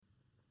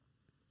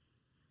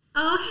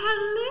Oh,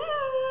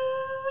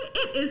 hello.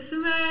 It is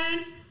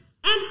Simone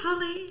and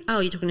Holly. Oh,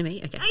 you're talking to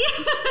me? Okay.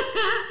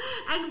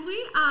 And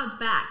we are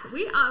back.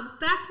 We are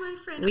back, my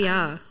friend. We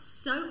I'm are.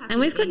 so happy. And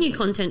we've to got be new here.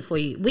 content for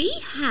you. We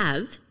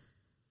have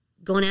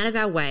gone out of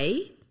our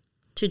way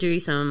to do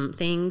some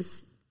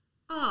things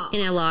Oh,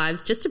 in our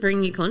lives just to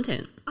bring you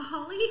content.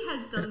 Holly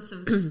has done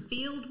some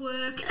field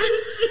work.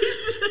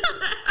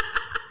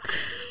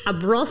 A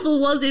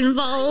brothel was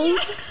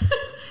involved.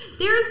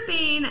 There has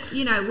been,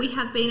 we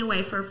have been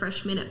away for a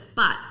fresh minute,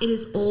 but it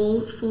is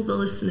all for the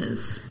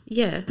listeners.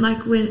 Yeah.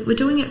 Like, we're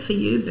doing it for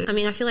you, but I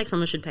mean, I feel like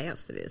someone should pay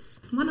us for this.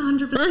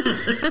 100%.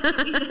 The fact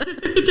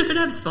that we don't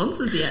have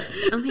sponsors yet.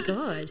 Oh, my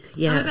God.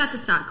 Yeah. I'm about to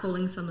start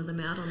calling some of them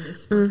out on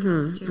this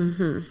podcast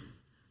too.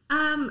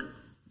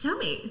 Tell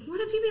me, what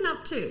have you been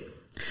up to?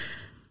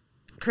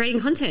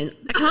 Creating content.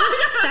 I can't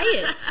say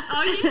it.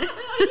 Oh,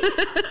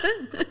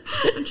 yeah.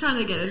 I'm trying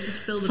to get her to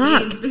spill the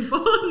Fuck. beans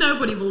before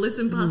nobody will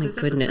listen past my this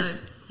goodness.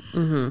 episode.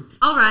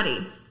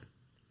 Alrighty.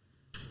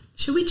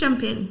 Should we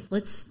jump in?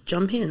 Let's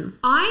jump in.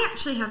 I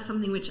actually have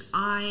something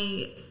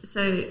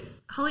so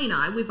Holly and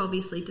I, we've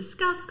obviously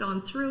discussed,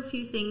 gone through a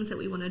few things that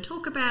we want to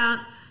talk about.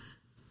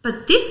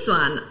 But this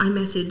one, I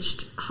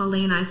messaged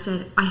Holly and I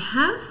said, I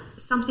have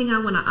something I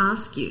want to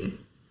ask you,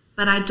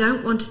 but I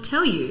don't want to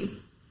tell you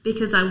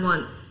because I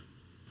want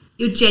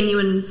your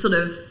genuine sort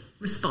of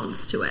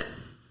response to it.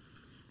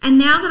 And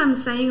now that I'm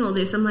saying all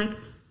this, I'm like,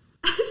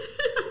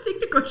 I think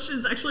the question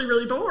is actually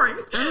really boring.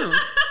 Oh.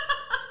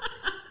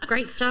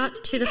 Great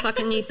start to the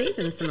fucking new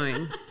season,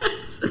 Simone.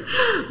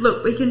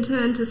 Look, we can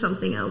turn to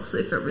something else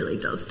if it really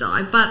does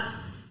die. But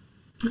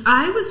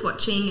I was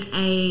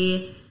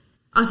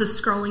I was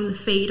just scrolling the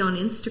feed on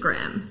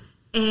Instagram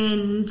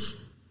and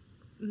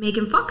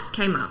Megan Fox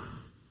came up.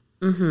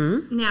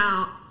 Mm-hmm.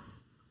 Now,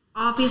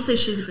 obviously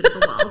she's a bit of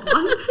a wild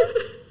one.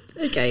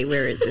 Okay,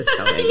 where is this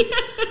going?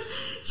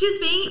 She was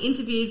being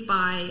interviewed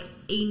by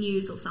E!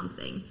 News or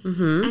something,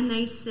 and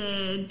they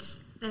said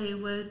they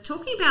were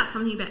talking about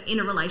something about in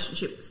a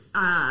relationship.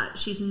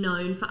 She's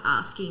known for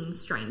asking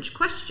strange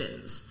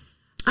questions.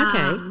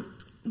 Okay.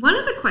 One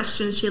of the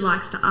questions she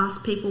likes to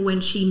ask people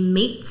when she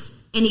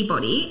meets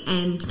anybody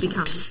and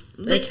becomes...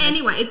 Okay.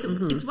 Anyway, it's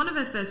one of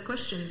her first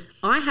questions.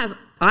 I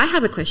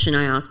have a question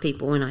I ask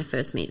people when I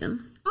first meet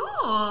them.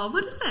 Oh,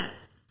 what is it?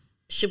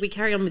 Should we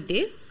carry on with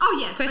this? Oh,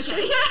 yes. question?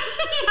 Okay.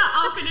 Yeah,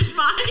 I'll finish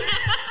mine.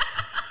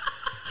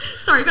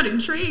 Sorry, I got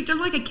intrigued. I'm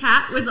like a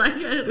cat with like a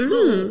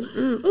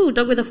little... Ooh,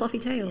 dog with a fluffy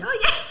tail. Oh,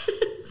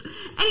 yes.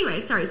 Anyway,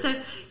 sorry. So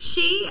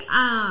she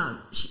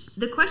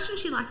the question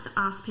she likes to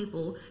ask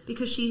people,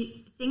 because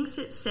she thinks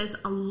it says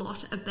a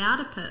lot about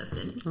a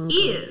person,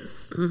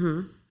 is,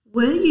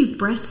 were you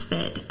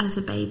breastfed as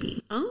a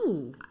baby?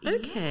 Oh,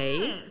 okay.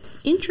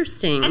 Yes.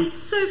 Interesting. And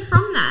so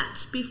from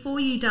that, before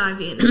you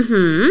dive in,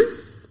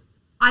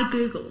 I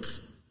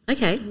Googled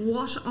Okay.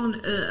 what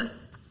on earth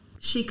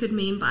she could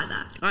mean by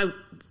that. I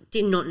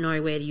did not know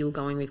where you were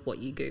going with what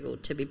you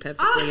Googled, to be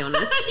perfectly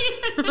honest.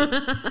 And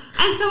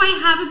so I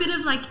have a bit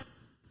of like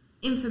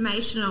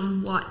information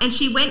on what, and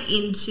she went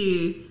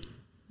into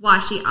why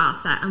she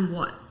asked that and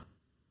what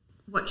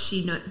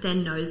she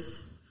then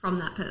knows from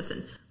that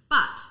person.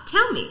 But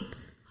tell me,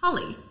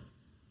 Holly,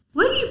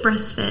 were you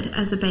breastfed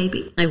as a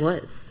baby? I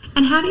was.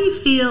 And how do you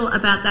feel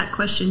about that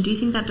question? Do you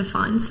think that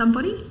defines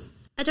somebody?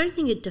 I don't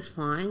think it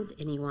defines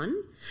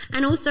anyone.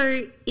 And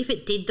also, if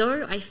it did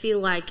though, I feel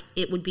like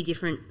it would be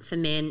different for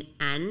men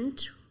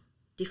and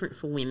different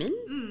for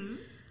women.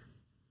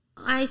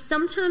 I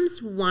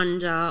sometimes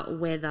wonder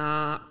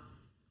whether,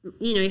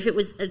 if it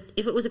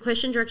was a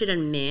question directed at a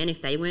man,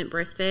 if they weren't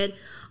breastfed,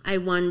 I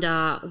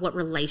wonder what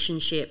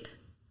relationship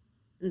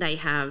they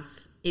have,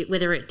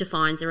 whether it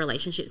defines their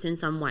relationships in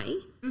some way.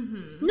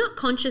 Not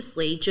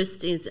consciously,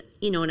 just as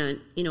you know what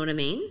I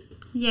mean.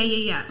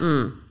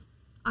 Yeah.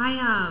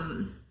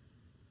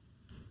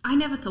 I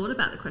never thought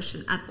about the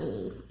question at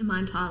all in my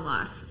entire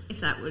life, if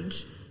that would...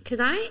 Because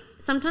I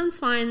sometimes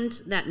find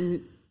that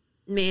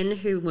men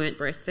who weren't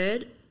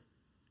breastfed,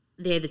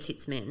 they're the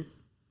tits men.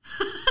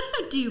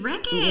 Do you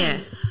reckon?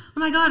 Yeah. Oh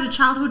my God, a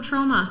childhood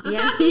trauma.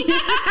 Yeah.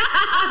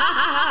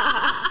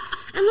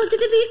 And look, to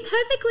be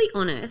perfectly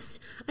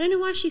honest, I don't know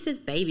why she says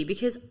baby,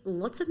 because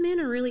lots of men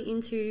are really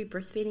into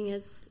breastfeeding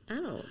as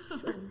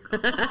adults.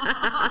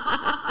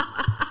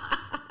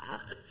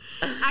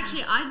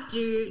 Actually, I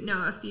do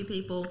know a few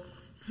people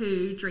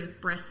who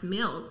drink breast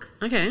milk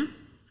Okay.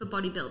 for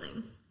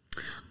bodybuilding.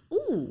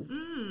 Ooh.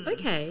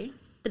 Okay.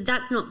 But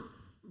that's not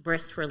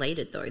breast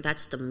related though.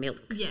 That's the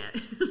milk. Yeah.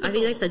 I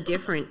think that's a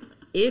different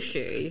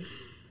issue.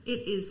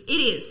 It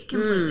is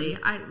completely.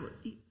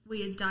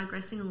 We are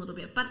digressing a little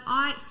bit. But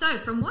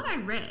from what I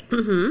read,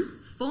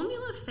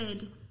 formula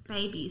fed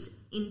babies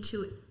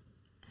into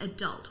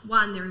adult,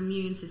 one, their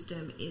immune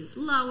system is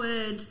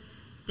lowered,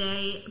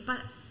 but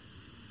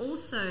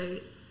also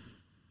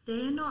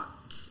they're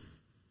not...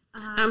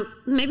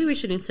 Maybe we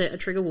should insert a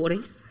trigger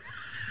warning.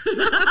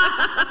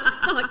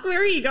 Like, where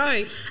are you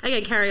going?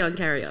 Okay, carry on.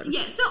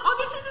 Yeah, so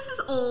obviously this is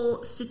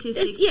all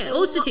statistics.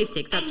 All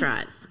statistics, that's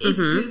right. Is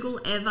Google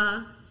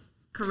ever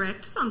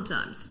correct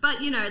sometimes.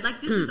 But, you know,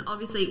 like this is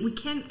obviously,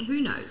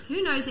 who knows?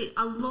 Who knows?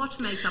 A lot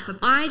makes up a person.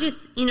 I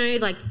just, you know,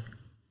 like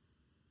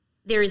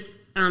there is,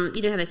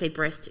 you know how they say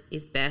breast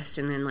is best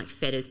and then like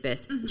fed is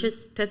best.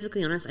 Just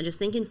perfectly honest, I just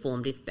think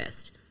informed is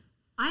best.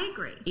 I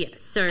agree. Yeah,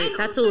 so And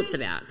that's also, all it's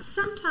about.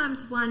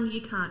 Sometimes, one,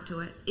 you can't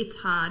do it. It's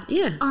hard.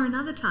 Yeah. Or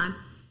another time,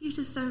 you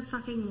just don't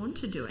fucking want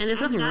to do it. And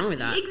there's nothing wrong with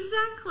that.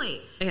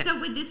 Exactly. Okay. So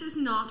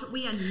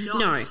we are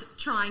not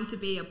trying to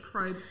be a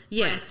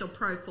pro-breast or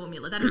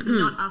pro-formula. That is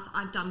not us.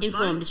 I've done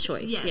informed both.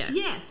 choice.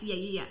 Yes.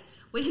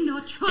 We're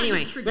not trying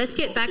Anyway, to let's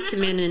get back to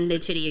men and their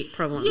titty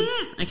problems.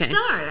 Yes. Okay.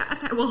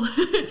 So, well,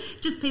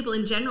 just people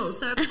in general.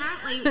 So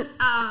apparently,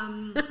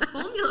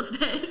 formula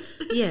fed.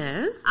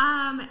 Yeah.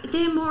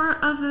 They're more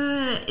of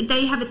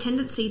they have a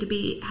tendency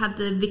to have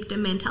the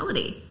victim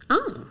mentality.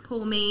 Oh.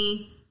 Poor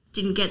me,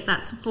 didn't get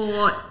that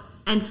support,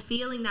 and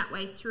feeling that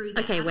way through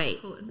their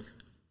adulthood.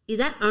 Is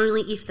that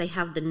only if they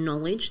have the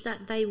knowledge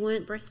that they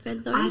weren't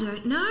breastfed, though? I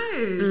don't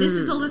know. This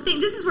is all the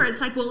thing. This is where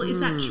it's like, well, is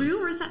that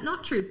true or is that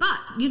not true? But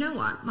you know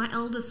what? My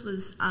eldest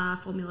was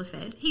formula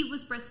fed. He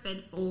was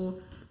breastfed for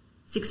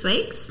 6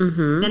 weeks.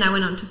 Then I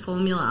went on to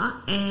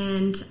formula,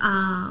 and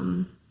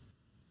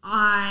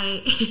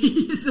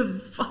he is a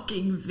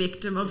fucking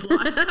victim of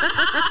life.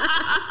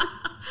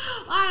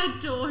 I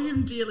adore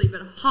him dearly,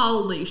 but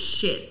holy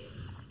shit.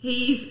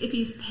 If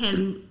his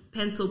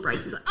pencil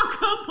breaks, he's like, I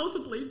can't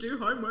possibly do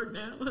homework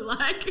now.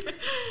 Like,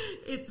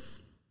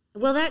 it's...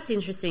 Well, that's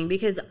interesting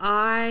because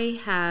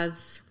I have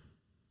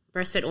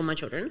breastfed all my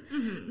children,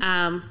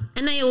 and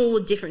they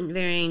all different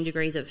varying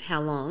degrees of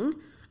how long.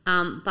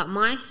 But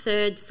my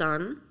third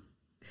son,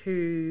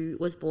 who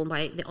was born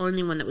the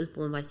only one that was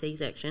born by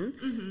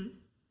C-section,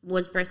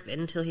 was breastfed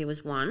until he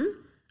was 1,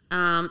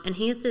 and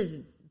he has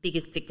the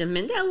biggest victim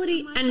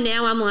mentality. And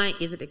now I'm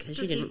like, is it because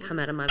you didn't come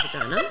out of my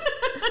vagina?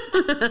 Or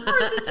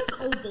is this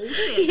just all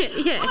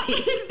bullshit? Yeah. Exactly.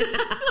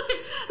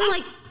 But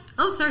like,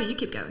 oh, sorry, you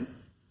keep going.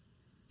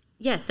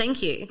 Yes,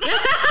 thank you.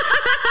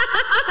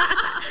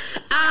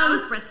 So I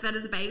was breastfed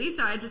as a baby,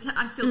 so I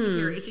feel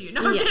superior to you.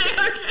 No, okay.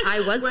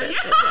 I was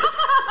breastfed,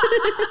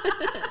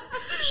 yes.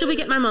 Should we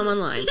get my mum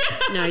online?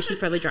 Yeah. No, she's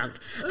probably drunk.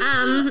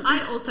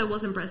 I also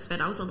wasn't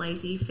breastfed. I was a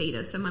lazy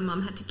feeder, so my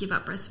mum had to give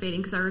up breastfeeding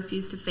because I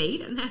refused to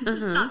feed, and then to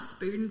start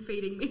spoon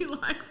feeding me.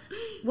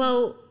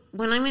 Well,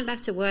 when I went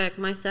back to work,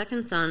 my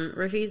second son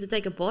refused to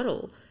take a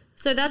bottle,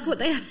 so that's what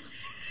they had.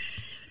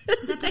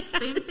 Had to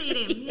spoon feed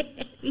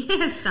him.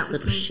 Yes, that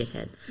was little me.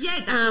 Shithead.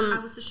 Yeah, I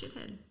was the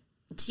shithead.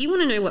 Do you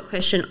want to know what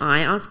question I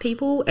ask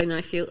people? And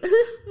I feel,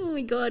 oh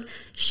my God.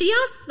 She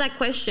asked that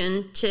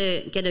question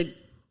to get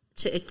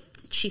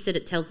she said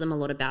it tells them a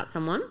lot about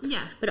someone.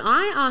 Yeah. But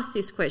I asked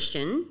this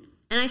question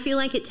and I feel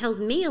like it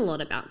tells me a lot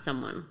about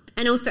someone.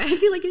 And also I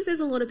feel like it says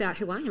a lot about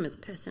who I am as a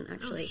person,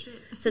 actually. Oh,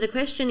 shit. So the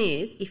question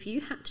is, if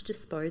you had to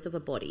dispose of a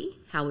body,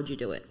 how would you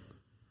do it?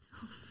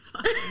 Oh,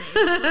 fuck me.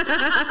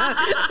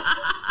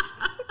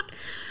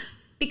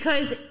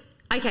 Because,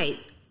 okay,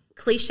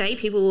 cliche,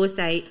 people will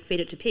say, feed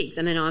it to pigs.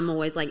 And then I'm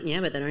always like, yeah,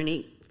 but they don't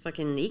eat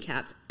fucking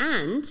kneecaps.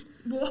 And...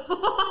 What?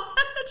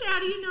 How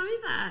do you know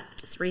that?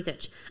 It's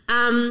research.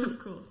 Of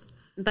course.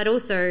 But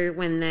also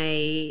when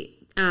they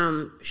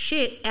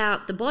shit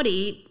out the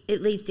body,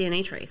 it leaves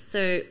DNA trace.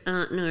 So,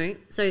 no.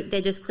 So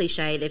they're just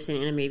cliche. They've seen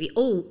it in a movie.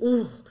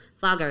 Oh,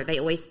 Fargo.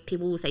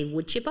 People will say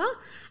wood chipper.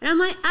 And I'm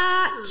like,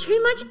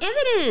 too much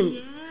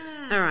evidence. Yeah.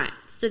 All right.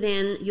 So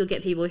then you'll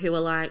get people who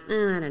are like,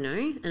 I don't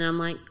know. And I'm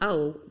like,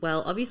 oh,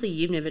 well, obviously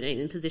you've never been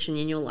in a position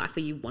in your life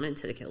where you wanted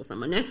to kill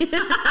someone.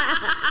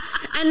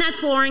 And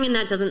that's boring and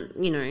that doesn't,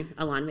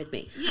 align with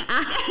me. Yeah.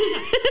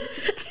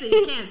 So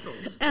you're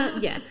cancelled.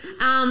 Yeah.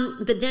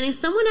 But then if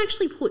someone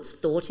actually puts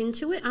thought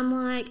into it, I'm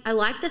like, I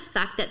like the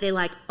fact that they're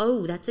like,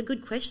 oh, that's a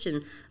good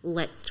question.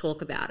 Let's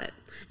talk about it.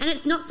 And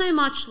it's not so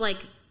much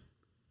like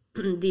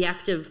the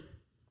act of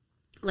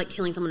like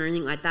killing someone or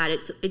anything like that.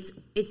 It's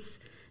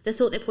the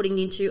thought they're putting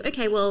into,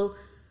 okay, well,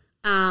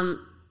 are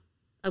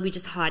we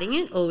just hiding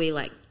it, or are we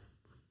like,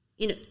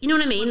 you know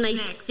what I mean? What's like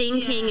next?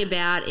 thinking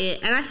about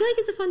it, and I feel like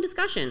it's a fun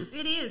discussion.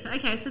 It is.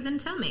 Okay, so then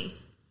tell me,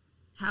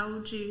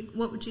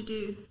 what would you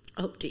do?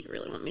 Oh, do you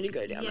really want me to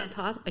go down that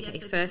path? Okay,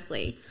 yes,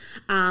 firstly,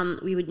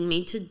 we would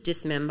need to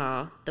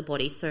dismember the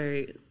body,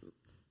 so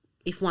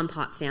if one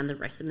part's found, the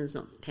rest of them is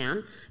not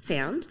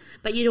found.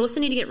 But you'd also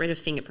need to get rid of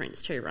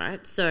fingerprints too,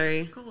 right?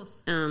 So, of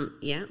course.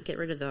 Yeah, get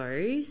rid of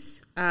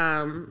those.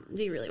 Do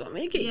you really want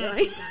me to keep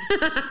going? Keep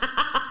going.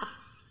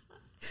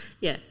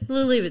 Yeah,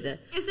 we'll leave it there.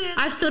 Is it?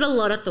 I've thought a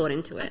lot of thought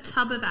into a it.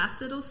 tub of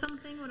acid or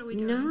something? What are we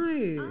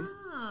doing? No.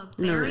 Oh,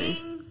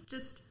 burying? No.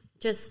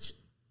 Just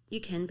you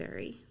can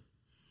bury.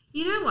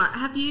 You know what?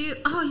 Have you?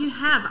 Oh, you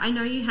have. I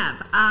know you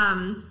have.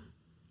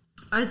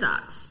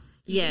 Ozarks.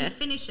 You didn't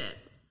finish it.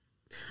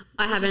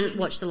 I haven't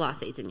watched the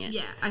last season yet.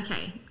 Yeah,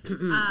 okay.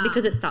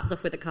 Because it starts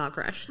off with a car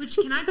crash. Which,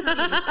 can I tell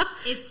you,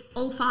 it's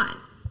all fine.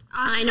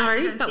 I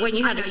know, but when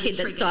you have a kid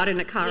that's died in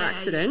a car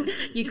accident,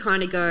 you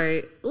kind of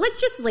go, let's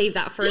just leave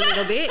that for a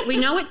little bit. We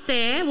know it's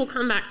there. We'll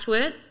come back to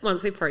it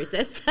once we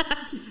process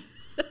that.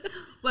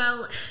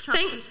 Well, trust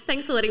me.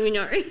 Thanks for letting me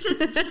know. Just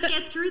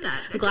get through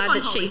that. I'm glad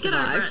that she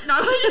survived.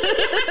 No.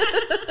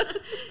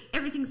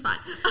 Everything's fine.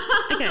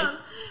 Okay.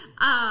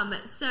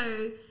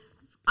 So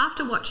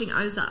after watching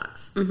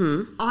Ozarks,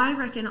 I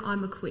reckon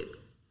I'm equipped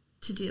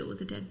to deal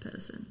with a dead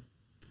person.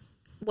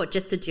 What,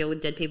 just to deal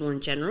with dead people in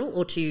general,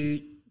 or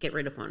to get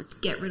rid of one?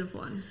 Get rid of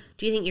one.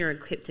 Do you think you're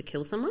equipped to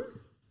kill someone?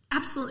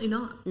 Absolutely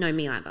not. No,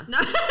 me either. No.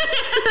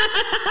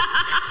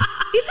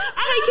 This is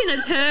taking a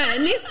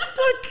turn, this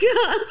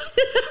podcast.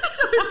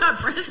 Talking about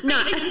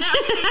breastfeeding.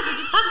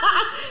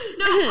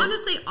 No,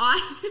 honestly,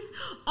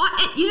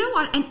 I, you know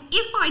what? And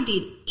if I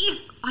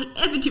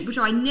ever did, which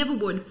I never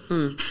would,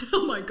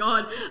 oh my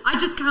God, I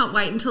just can't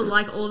wait until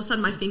like all of a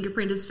sudden my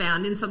fingerprint is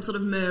found in some sort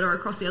of murder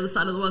across the other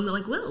side of the one. They're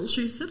like, well,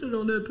 she said it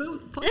on her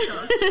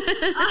podcast.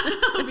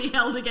 I'll be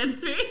held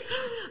against me.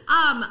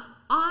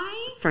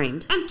 I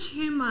Framed. am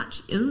too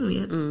much. Oh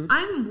yes,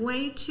 I'm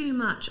way too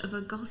much of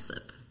a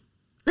gossip.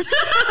 to not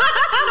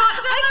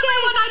tell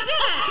everyone I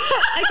did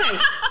it.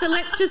 Okay, so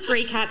let's just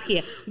recap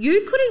here.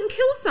 You couldn't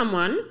kill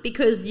someone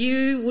because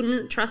you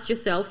wouldn't trust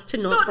yourself to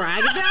not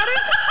brag about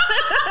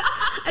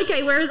it.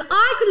 Okay, whereas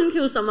I couldn't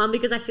kill someone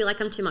because I feel like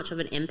I'm too much of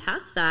an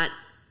empath that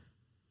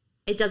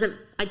I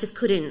just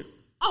couldn't.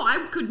 Oh,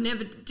 I could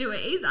never do it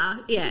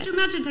either. Yeah. Could you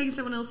imagine taking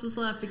someone else's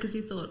life because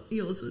you thought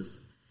yours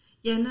was...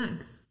 Yeah, no.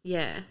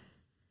 Yeah.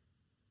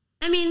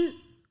 I mean,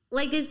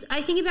 like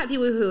I think about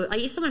people who,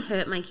 like if someone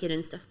hurt my kid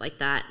and stuff like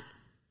that,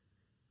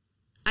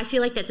 I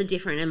feel like that's a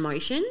different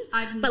emotion.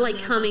 But like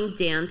coming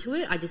down to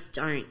it, I just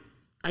couldn't.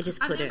 I've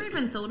never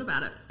even thought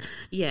about it.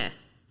 Yeah.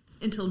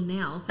 Until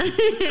now.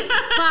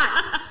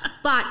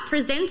 but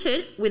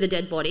presented with a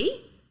dead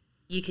body,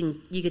 you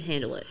could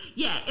handle it.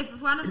 Yeah,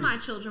 if one of my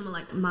children were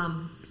like,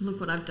 Mum, look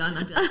what I've done,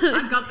 I'd be like,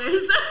 I got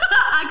this.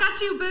 I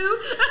got you, boo.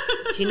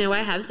 Do you know I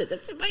have said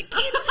that to my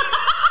kids?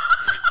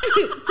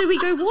 So we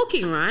go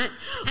walking, right?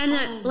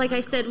 And like I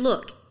said,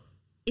 look,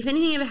 if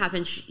anything ever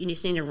happens, you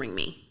just need to ring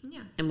me.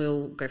 Yeah. And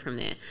we'll go from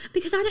there.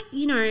 Because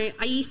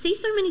you see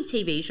so many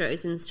TV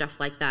shows and stuff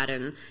like that,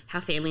 and how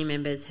family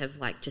members have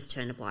like just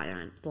turned a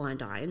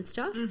blind eye and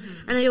stuff.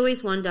 Mm-hmm. And I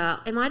always wonder,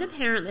 am I the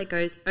parent that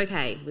goes,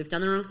 okay, we've done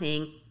the wrong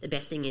thing, the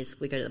best thing is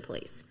we go to the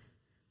police.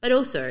 But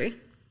also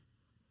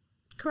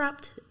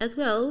corrupt as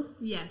well.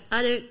 Yes.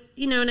 I don't,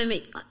 you know what I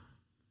mean?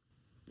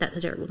 That's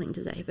a terrible thing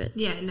to say, but...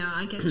 Yeah, no,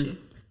 I get you.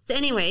 So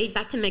anyway,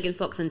 back to Megan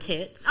Fox and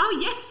tits. Oh,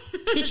 yeah.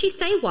 Did she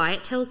say why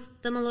it tells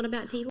them a lot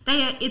about people?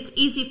 It's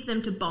easier for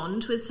them to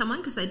bond with someone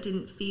because they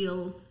didn't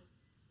feel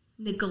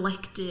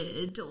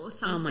neglected or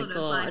some sort of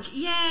like...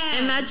 Yeah.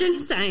 Imagine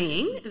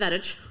saying that a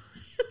child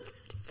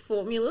that is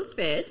formula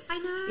fed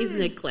is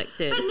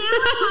neglected. But now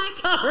I'm like...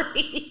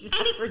 Sorry,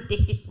 that's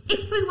ridiculous.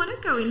 If we want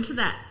to go into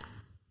that,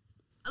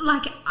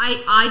 like,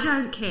 I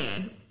don't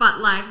care, but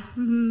like,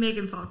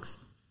 Megan Fox...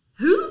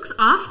 Who looks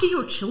after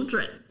your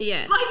children?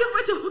 Yeah. Like, if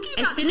we're talking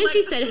about... As soon as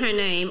you said her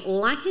name,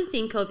 all I can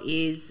think of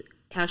is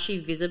how she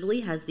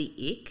visibly has the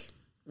ick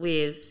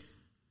with...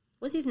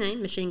 What's his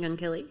name? Machine Gun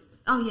Kelly?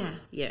 Oh, yeah.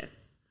 Yeah.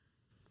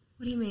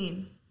 What do you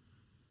mean?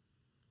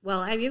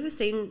 Well, have you ever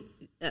seen...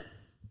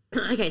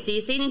 okay, so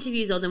you've seen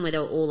interviews of them where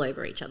they're all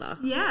over each other.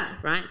 Yeah.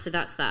 Right? So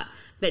that's that.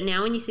 But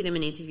now when you see them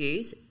in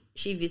interviews,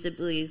 she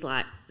visibly is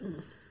like...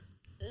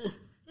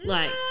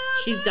 like,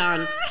 she's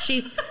done.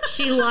 She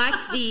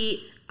likes the...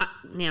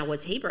 now,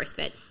 was he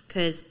breastfed?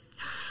 Because...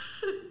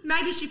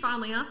 Maybe she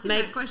finally asked him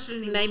that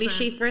question. And maybe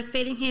she's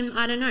breastfeeding him.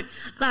 I don't know.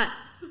 But...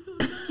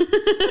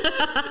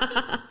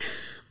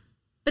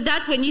 but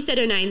that's when you said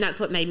her name. That's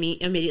what made me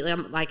immediately...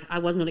 I'm like, I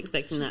was not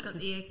expecting that. She's got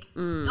the ick.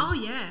 Oh,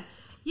 yeah.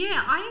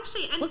 Yeah, I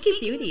actually... And what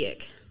gives you the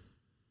ick?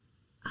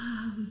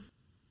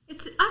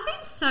 I've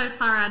been so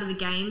far out of the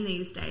game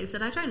these days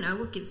that I don't know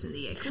what gives me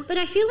the ick. But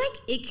I feel like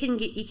you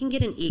can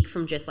get an ick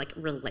from just like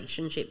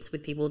relationships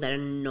with people that are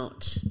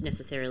not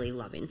necessarily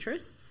love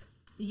interests.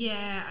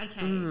 Yeah,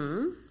 okay.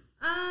 Mm-hmm.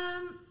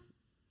 I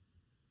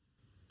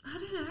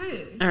don't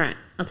know. All right,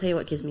 I'll tell you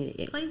what gives me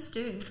the ick. Please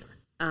do.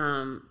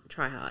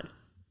 Try hard.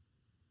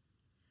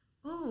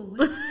 Oh,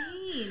 what do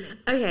you mean?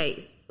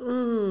 Okay.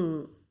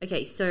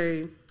 Okay,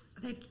 so...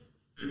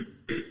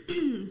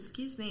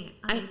 Excuse me.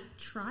 Are they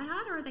try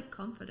hard or are they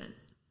confident?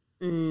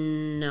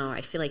 No, I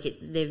feel like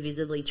they're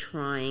visibly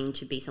trying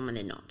to be someone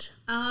they're not.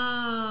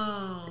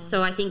 Oh.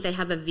 So I think they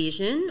have a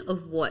vision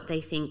of what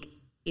they think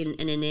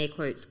in air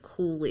quotes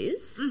cool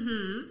is.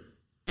 Mm-hmm.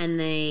 And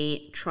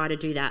they try to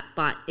do that,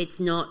 but it's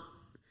not...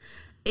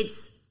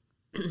 It's...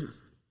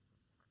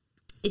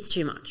 it's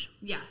too much.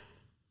 Yeah.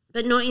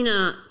 But not in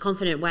a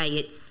confident way.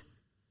 It's...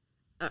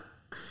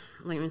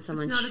 like when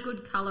someone it's not a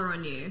good colour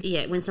on you.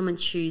 Yeah, when someone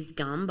chews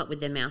gum but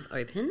with their mouth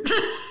open.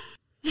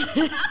 Do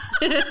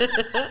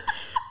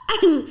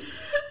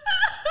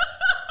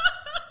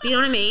you know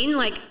what I mean?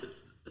 Like,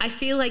 I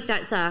feel like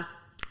that's a...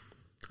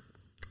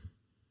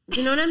 Do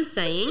you know what I'm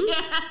saying?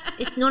 Yeah.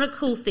 It's not a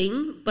cool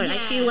thing, but I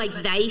feel like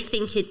they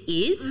think it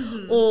is.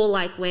 Mm-hmm. Or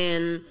like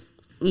when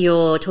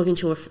you're talking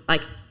to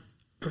like...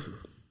 Do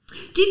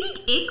you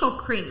think ick or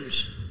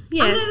cringe?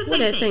 Yeah, are they the same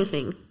thing? Same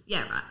thing.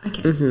 Yeah, right.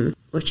 Okay. Mm-hmm.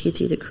 Which gives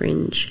you the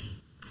cringe?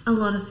 A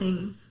lot of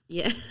things.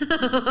 Yeah.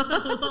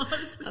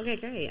 Okay,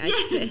 great.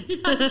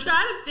 I'm trying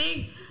to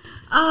think.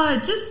 Oh,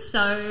 just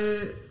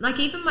so, like,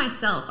 even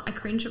myself, I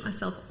cringe at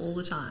myself all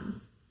the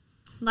time.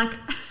 Like...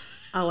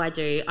 Oh, I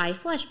do. I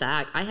flash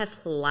back. I have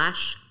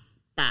flashbacks.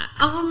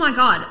 Oh my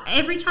God.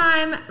 Every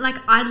time, like,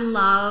 I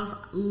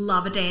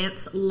love a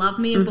dance, love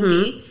me a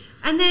boogie.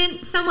 And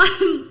then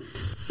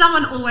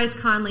someone always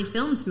kindly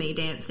films me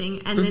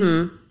dancing and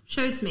then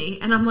shows me.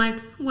 And I'm like,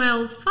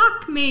 well,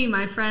 fuck me,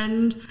 my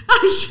friend.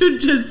 I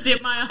should just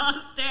sit my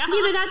ass down.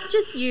 Yeah, but that's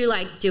just you,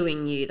 like,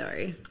 doing you,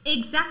 though.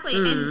 Exactly.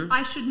 And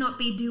I should not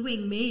be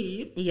doing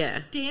me.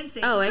 Yeah.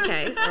 Dancing. Oh,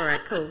 okay. All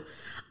right, cool.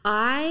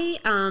 I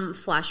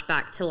flash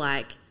back to,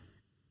 like,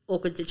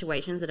 awkward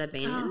situations that I've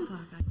been in. Fuck.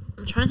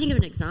 I'm trying to think of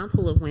an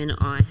example of when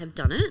I have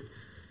done it.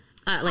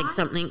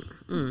 Something.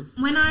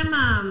 When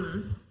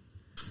I'm,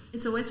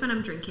 it's always when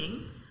I'm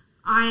drinking.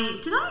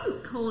 Did I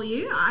call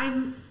you?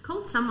 I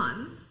called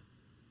someone.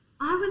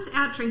 I was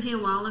out drinking a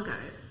while ago.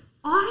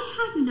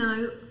 I had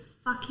no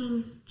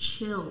fucking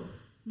chill.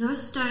 No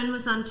stone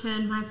was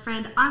unturned, my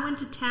friend. I went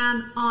to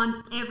town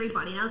on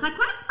everybody. And I was like,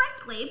 quite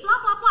frankly, blah,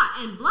 blah,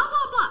 blah, and blah,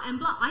 blah, blah, and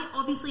blah. I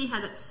obviously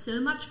had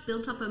so much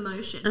built-up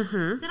emotion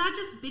that I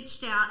just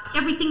bitched out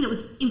everything that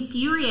was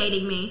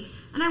infuriating me.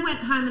 And I went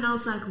home and I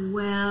was like,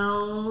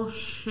 well,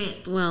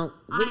 shit. Well,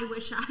 I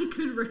wish I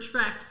could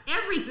retract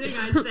everything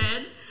I said.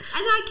 And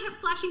I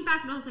kept flashing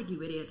back and I was like,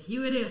 you idiot,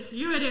 you idiot,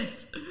 you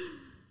idiot.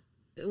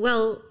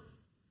 Well,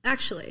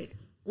 actually,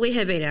 we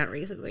have been out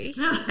recently.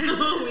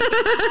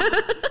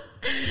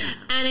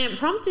 And it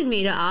prompted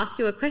me to ask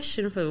you a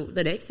question for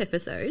the next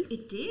episode.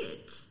 It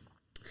did.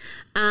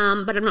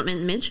 But I'm not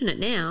meant to mention it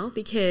now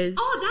because...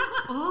 Oh, that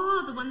one?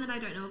 Oh, the one that I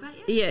don't know about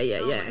yet? Yeah.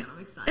 Oh my God, I'm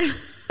excited.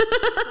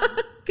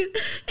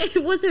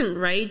 It wasn't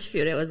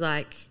rage-filled. It was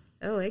like,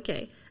 oh,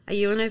 okay. Are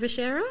you an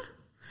oversharer?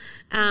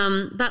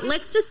 But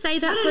let's just say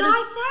that what did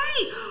I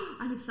say?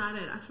 I'm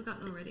excited. I've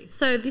forgotten already.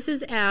 So this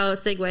is our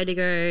segue to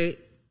go...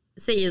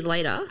 See you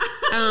later.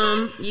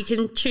 You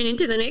can tune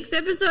into the next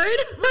episode.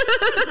 We're just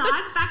going to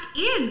dive back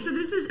in. So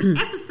this is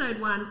episode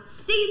 1,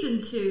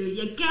 season 2.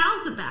 Your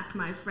gals are back,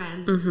 my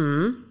friends.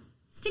 Mm-hmm.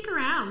 Stick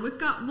around. We've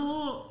got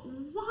more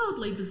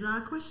wildly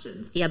bizarre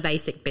questions. Yeah,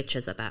 basic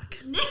bitches are back.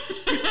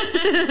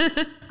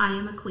 I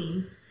am a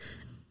queen.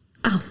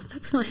 Oh,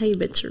 that's not how you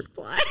meant to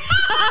reply.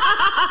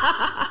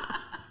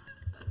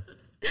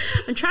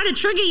 I'm trying to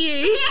trigger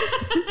you.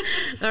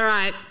 All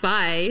right,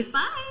 bye.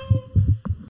 Bye.